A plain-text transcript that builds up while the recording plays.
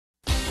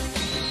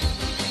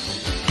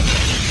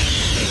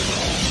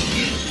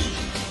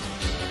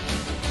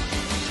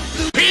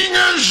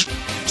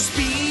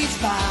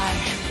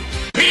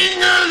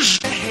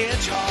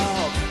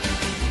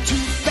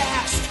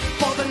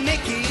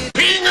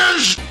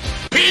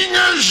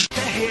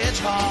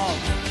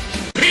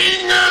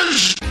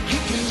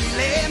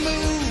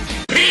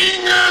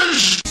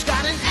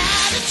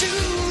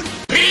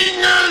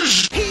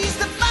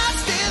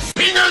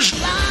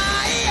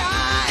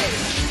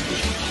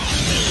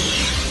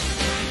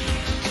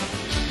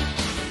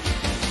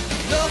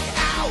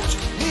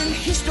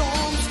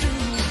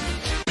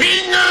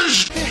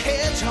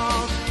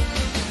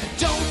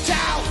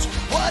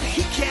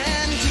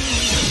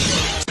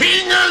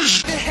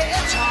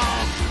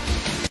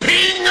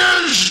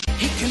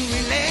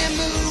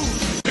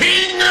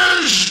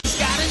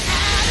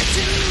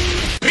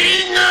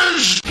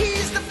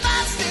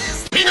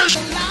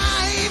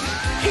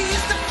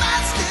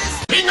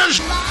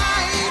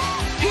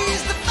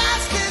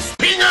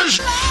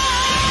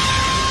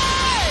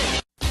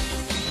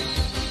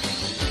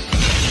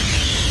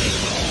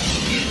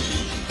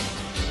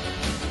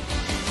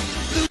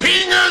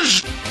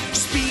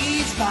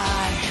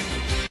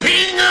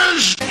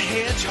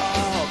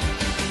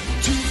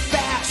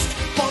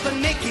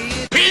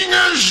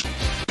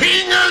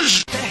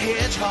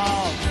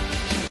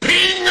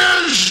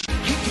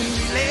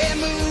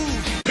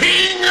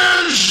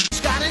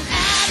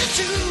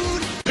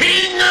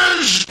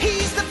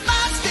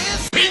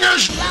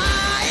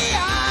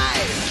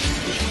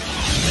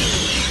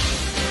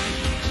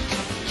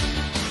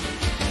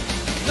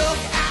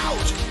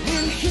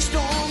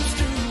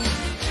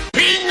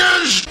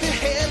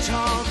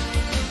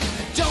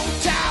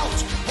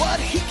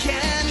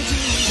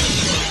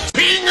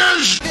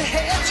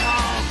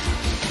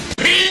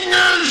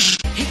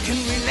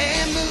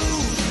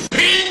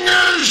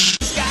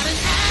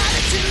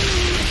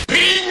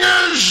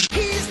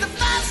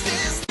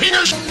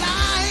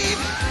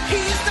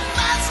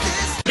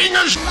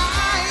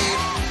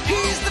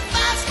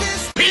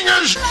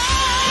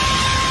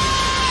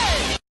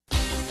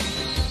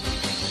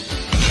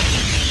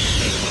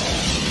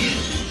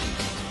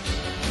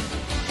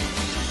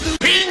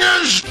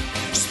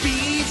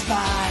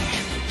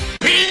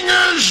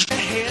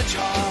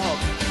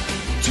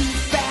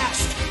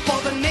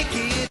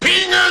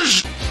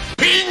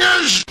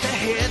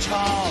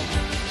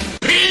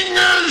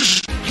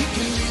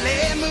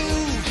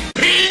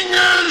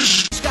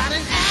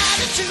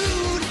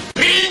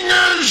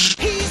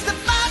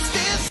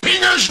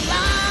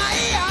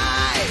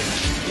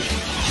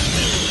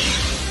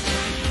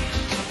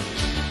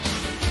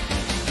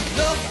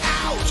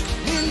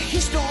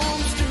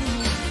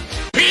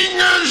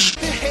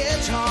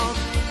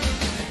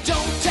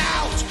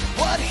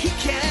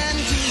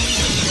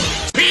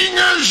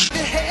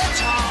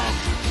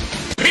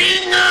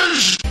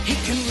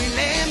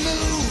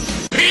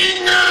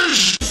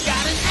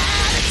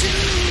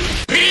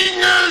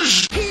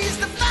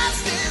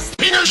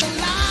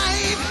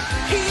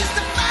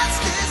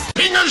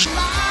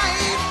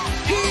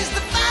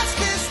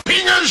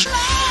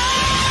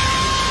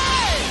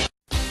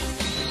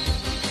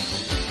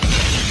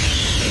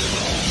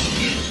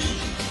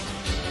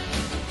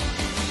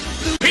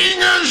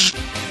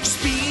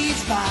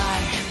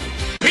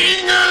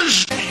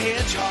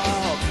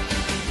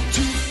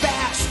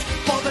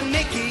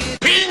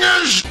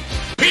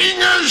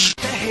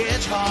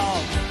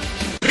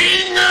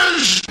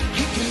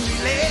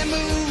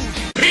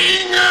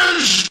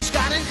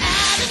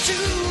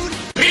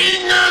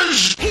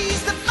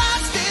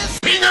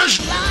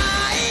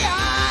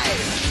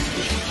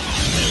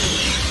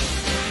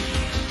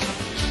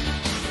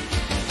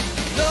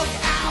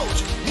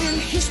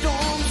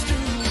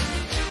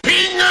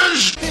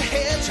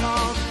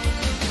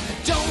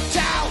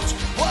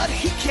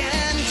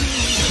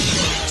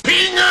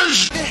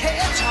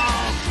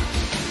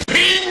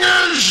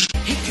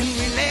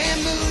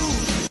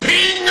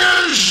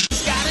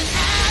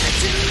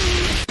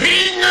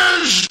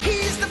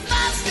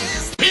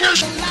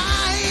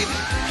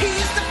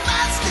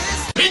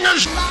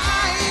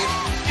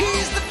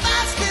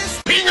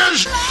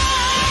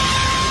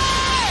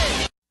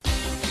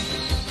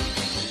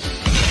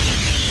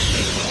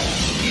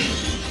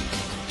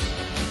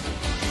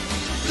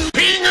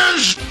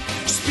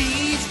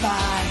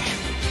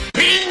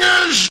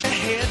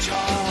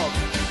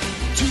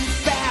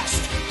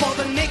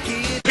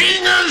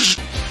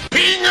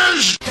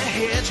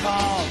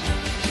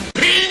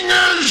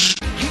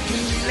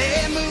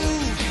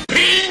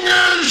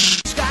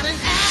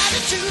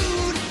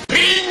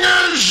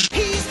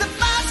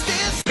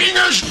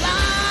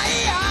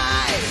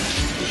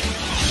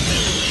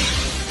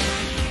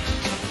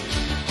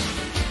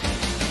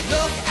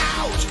Look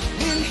out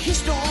when he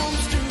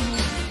storms through.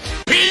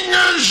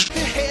 Pingas,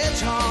 The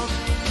Hedgehog,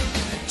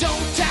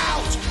 don't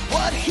doubt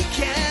what he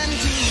can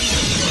do.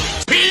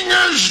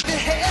 Pingas, The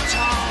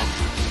Hedgehog,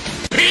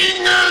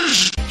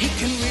 Pingas, he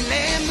can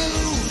really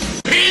move.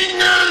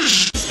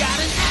 Pingas, He's got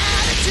an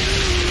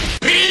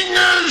attitude.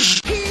 Pingas,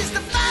 He's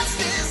the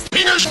fastest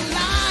Pingas,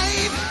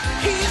 alive.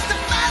 He's the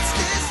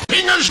fastest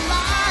Pingas,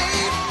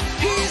 alive.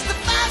 He's the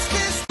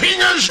fastest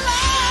Pingas,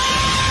 alive.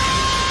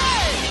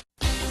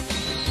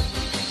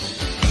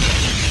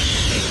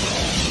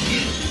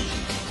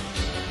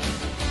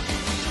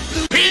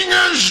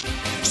 Pingas,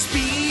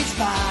 Speeds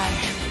by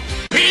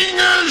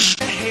Pingas,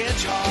 the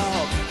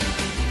Hedgehog.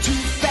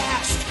 Too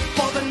fast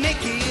for the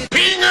naked.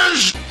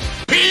 Pingas,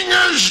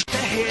 Pingas, The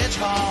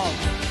Hedgehog,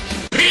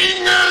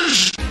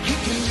 Pingas, he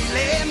can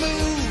really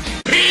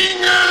move.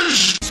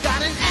 Pingas, He's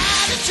got an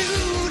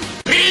attitude.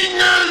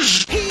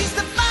 Pingas, He's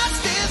the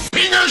fastest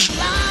Pingas,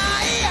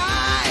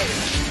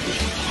 alive.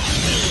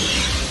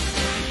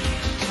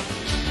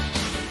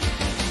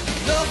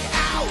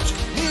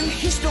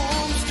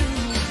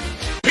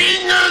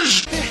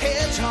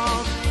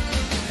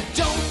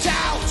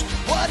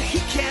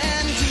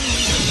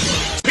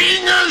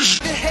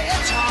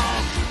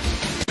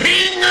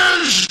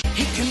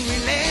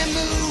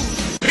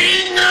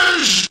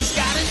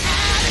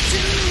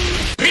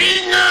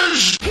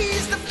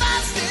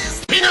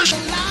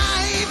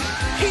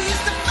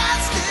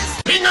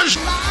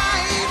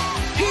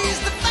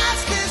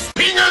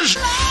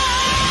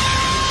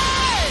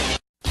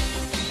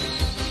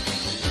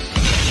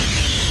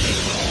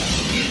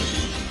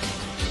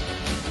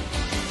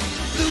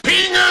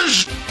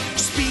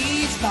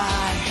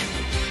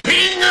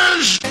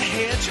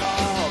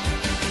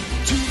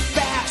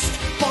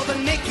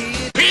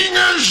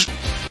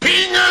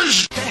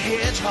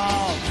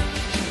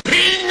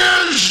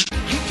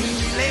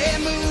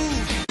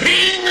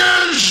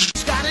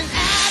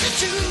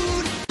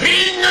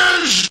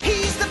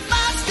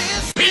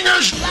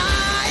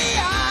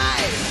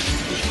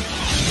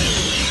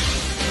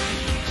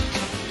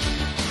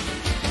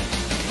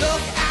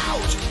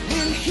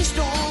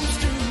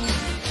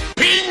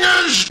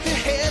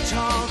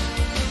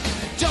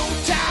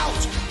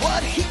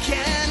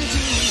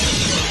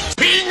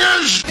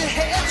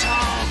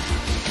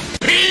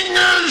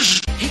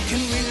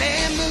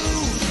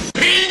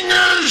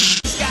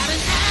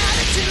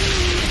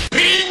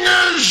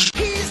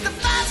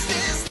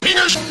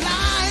 Pingas,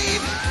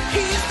 alive.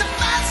 He's the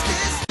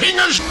fastest.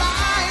 Pingas,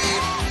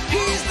 Alive.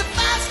 He's the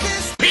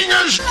fastest.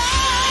 Pingas, Alive.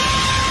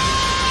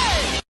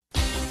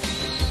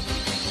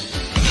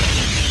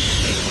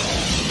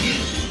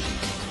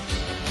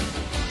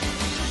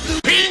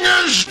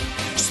 Pingas,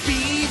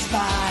 Speeds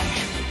by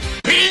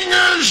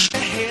Pingas, the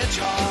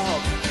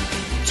hedgehog.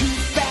 Too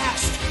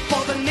fast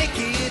for the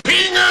naked.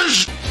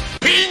 Pingas,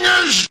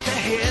 Pingas, The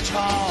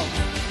hedgehog.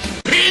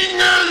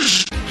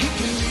 Pingas, He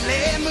can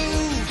really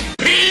move.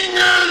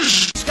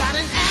 Pingas, He's got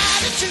an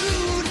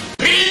attitude.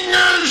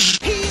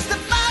 Pingas, He's the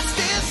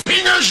fastest.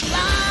 Pingas,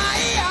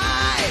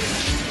 Alive.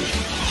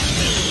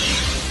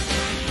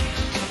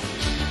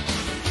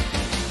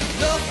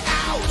 Look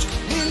out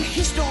when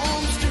he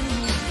storms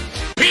through.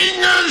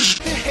 Pingas,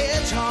 The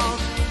hedgehog.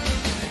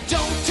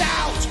 Don't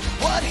doubt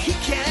what he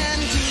can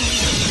do.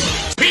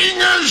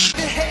 Pingas,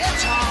 The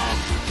hedgehog.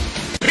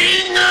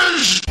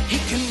 Pingas, He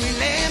can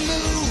really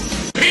move.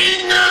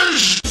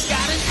 Pingas, He's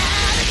got an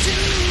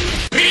attitude.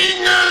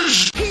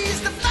 Pingas, He's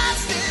the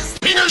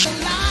fastest. Pingas,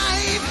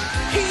 Alive.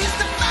 He's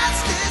the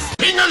fastest.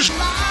 Pingas,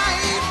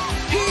 Alive.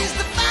 He's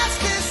the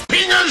fastest.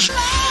 Pingas,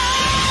 Alive.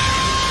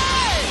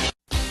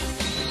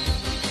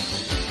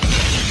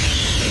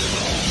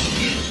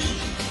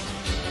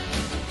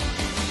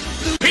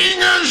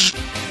 Pingas,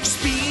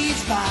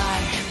 Speeds by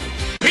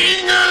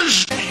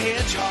Pingas, the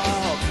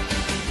hedgehog.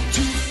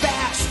 Too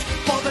fast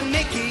for the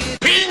naked.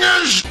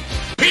 Pingas,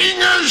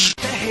 Pingas,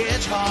 The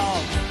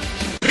hedgehog.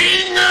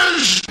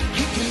 Pingas,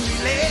 He can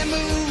really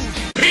move.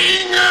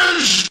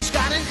 Pingas, He's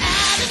got an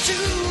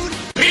attitude.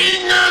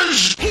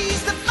 Pingas,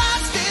 He's the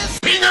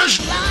fastest. Pingas,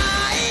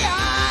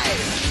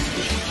 Alive.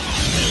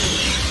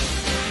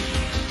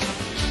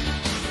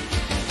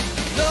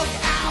 Look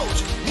out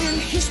when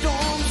he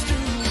storms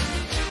through.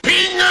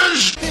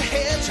 Pingas, The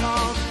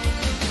hedgehog.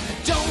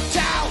 Don't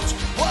doubt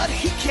what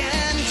he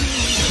can do.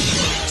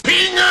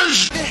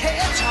 Pingas, The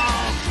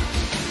hedgehog.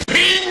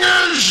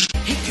 Pingas,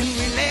 He can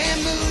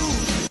really move.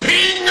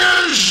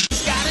 Pingas,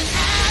 He's got an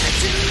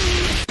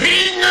attitude.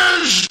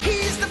 Pingas,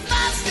 He's the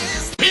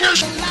fastest.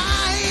 Pingas,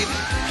 Alive.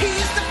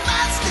 He's the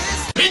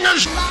fastest.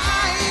 Pingas,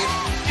 Alive.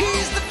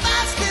 He's the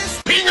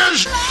fastest.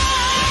 Pingas, Alive.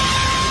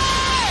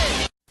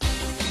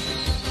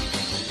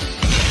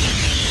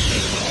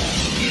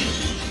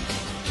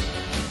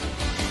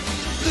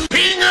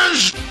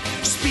 Pingas,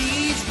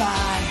 Speeds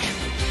by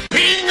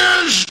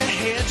Pingas, the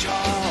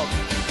hedgehog.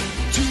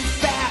 Too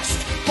fast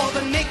for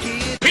the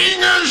naked.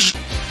 Pingas,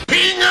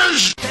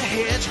 Pingas, The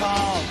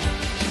hedgehog.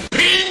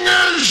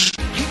 Pingas,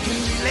 He can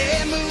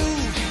really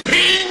move.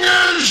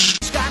 Pingas,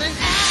 He's got an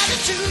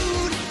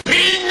attitude.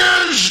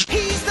 Pingas,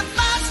 He's the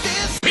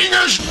fastest.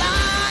 Pingas,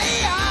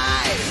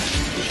 Alive.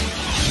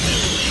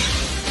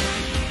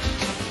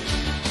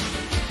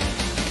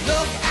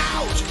 Look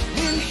out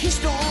when he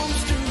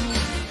storms